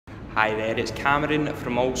Hi there, it's Cameron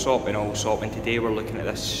from Allsopp Allsopp, and today we're looking at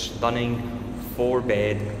this stunning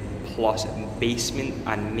 4-bed plus basement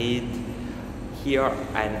and Maid here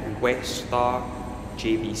in Westar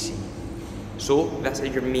JBC. So this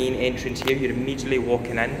is your main entrance here. You're immediately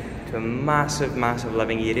walking in to a massive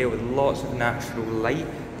living area with lots of natural light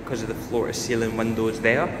because of the floor to ceiling windows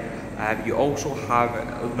there. You also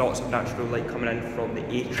have lots of natural light coming in from the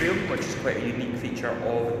atrium, which is quite a unique feature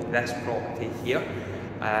of this property here.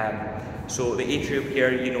 So the atrium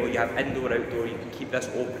here, you know, you have indoor, outdoor. You can keep this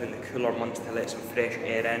open in the cooler months to let some fresh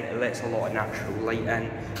air in. It lets a lot of natural light in. You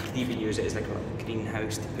can even use it as like a little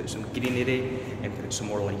greenhouse to put some greenery and put some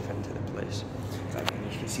more life into the place.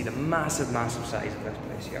 You can see the massive size of this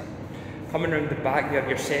place here. Coming around the back, you have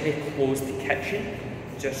your semi-closed kitchen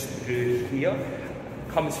just through here.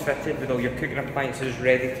 Comes fitted with all your cooking appliances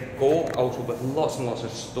ready to go, also with lots and lots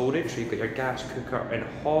of storage. So you've got your gas cooker and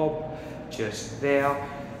hob just there.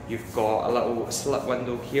 You've got a little slit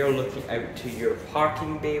window here looking out to your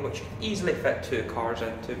parking bay, which you can easily fit 2 cars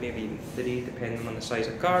into, maybe even 3 depending on the size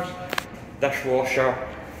of cars. Dishwasher,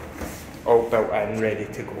 all built in, ready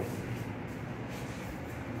to go.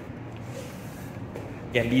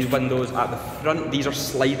 Again, these windows at the front, these are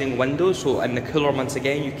sliding windows, so in the cooler months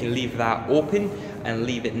again, you can leave that open and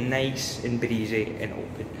leave it nice and breezy and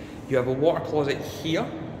open. You have a water closet here.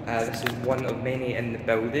 This is one of many in the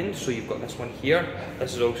building, so you've got this one here.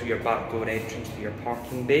 This is also your back door entrance to your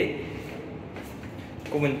parking bay.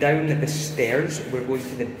 Going down the stairs, we're going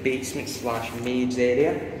to the basement slash Maid's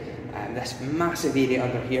area. This massive area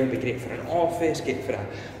under here would be great for an office, great for a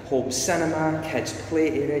home cinema, kids play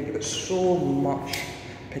area. You've got so much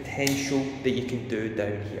potential that you can do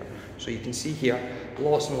down here. So you can see here,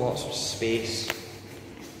 lots and lots of space.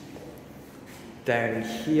 Down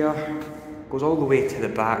here, goes all the way to the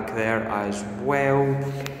back there as well.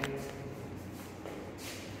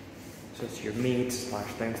 So it's your Maid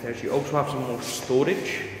slash downstairs. You also have some more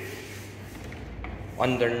storage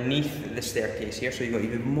underneath the staircase here, so you've got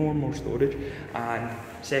even more storage. And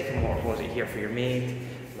second water closet here for your Maid,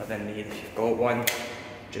 live-in Maid if you've got one,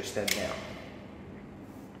 just in there.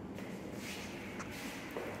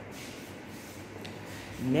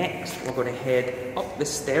 Next, we're going to head up the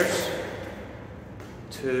stairs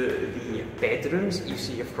to the bedrooms. You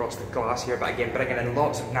see your frosted glass here, but again, bringing in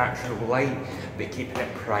lots of natural light, but keeping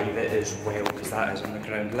it private as well, because that is on the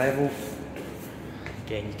ground level.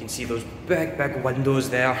 Again, you can see those big windows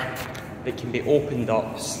there that can be opened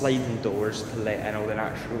up, sliding doors to let in all the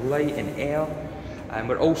natural light and air. And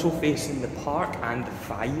we're also facing the park and the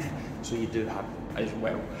 5, so you do have as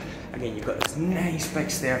well. Again, you've got this nice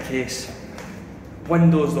big staircase,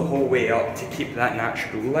 windows the whole way up to keep that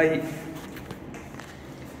natural light,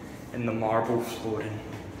 and the marble flooring.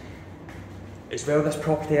 As well, this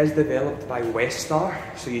property is developed by Westar,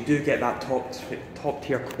 so you do get that top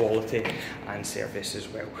tier quality and service as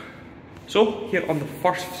well. So here on the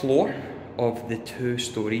first floor of the 2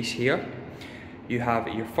 stories here, you have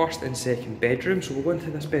your first and second bedroom. So we'll go into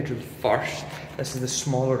this bedroom first. This is the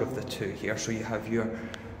smaller of the 2 here. So you have your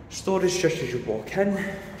storage just as you walk in,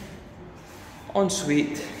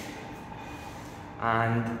 ensuite,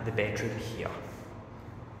 and the bedroom here.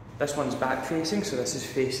 This one's back facing, so this is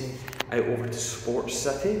facing out over to Sports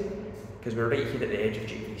City, because we're right here at the edge of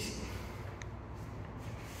JBC.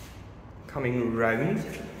 Coming round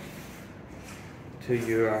to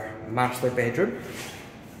your master bedroom.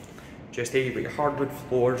 Just there, you've got your hardwood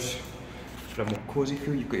floors for a more cosy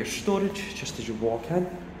feel. You've got your storage just as you walk in.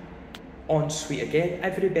 Ensuite again,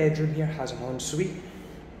 every bedroom here has an ensuite.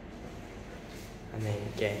 And then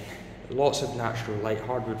again, lots of natural light,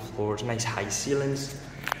 hardwood floors, nice high ceilings.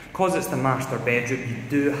 Because it's the master bedroom, you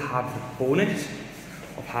do have the bonus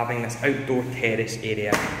of having this outdoor terrace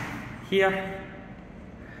area here,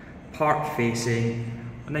 park facing,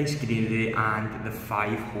 a nice greenery, and the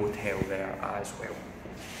 5 hotel there as well.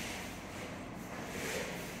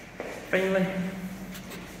 Finally,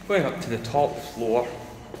 going up to the top floor,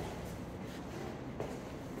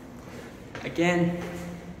 again,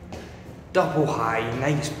 double high,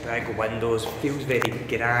 nice big windows, feels very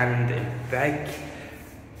grand and big,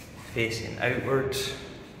 facing outwards.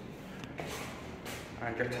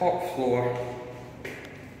 And your top floor,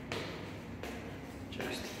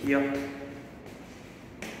 just here.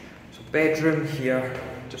 So bedroom here,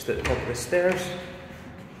 just at the top of the stairs.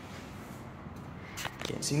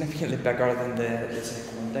 Again, significantly bigger than the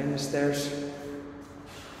second one down the stairs.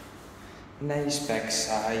 Nice big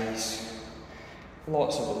size,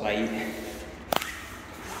 lots of light.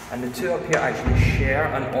 And the 2 up here actually share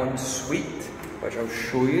an ensuite, which I'll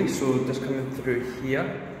show you. So just coming through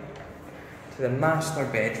here to the master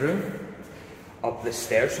bedroom, up the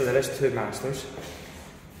stairs, so there is 2 masters.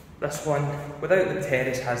 This one, without the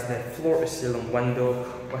terrace, has the floor-to-ceiling window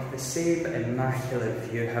with the same immaculate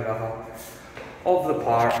view, however, of the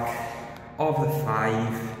park, of the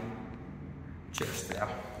 5, just there.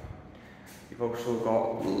 You've also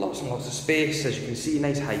got lots and lots of space, as you can see,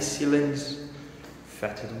 nice high ceilings,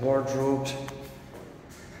 fitted wardrobes,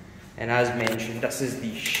 and as mentioned, this is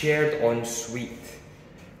the shared ensuite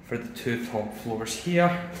for the 2 top floors here.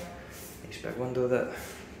 Nice big window there,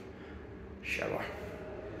 shower.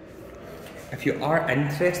 If you are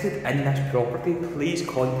interested in this property, please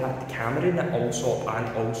contact Cameron at Allsopp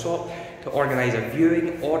Allsopp to organise a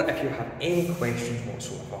viewing, or if you have any questions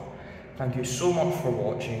whatsoever. Thank you so much for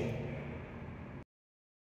watching.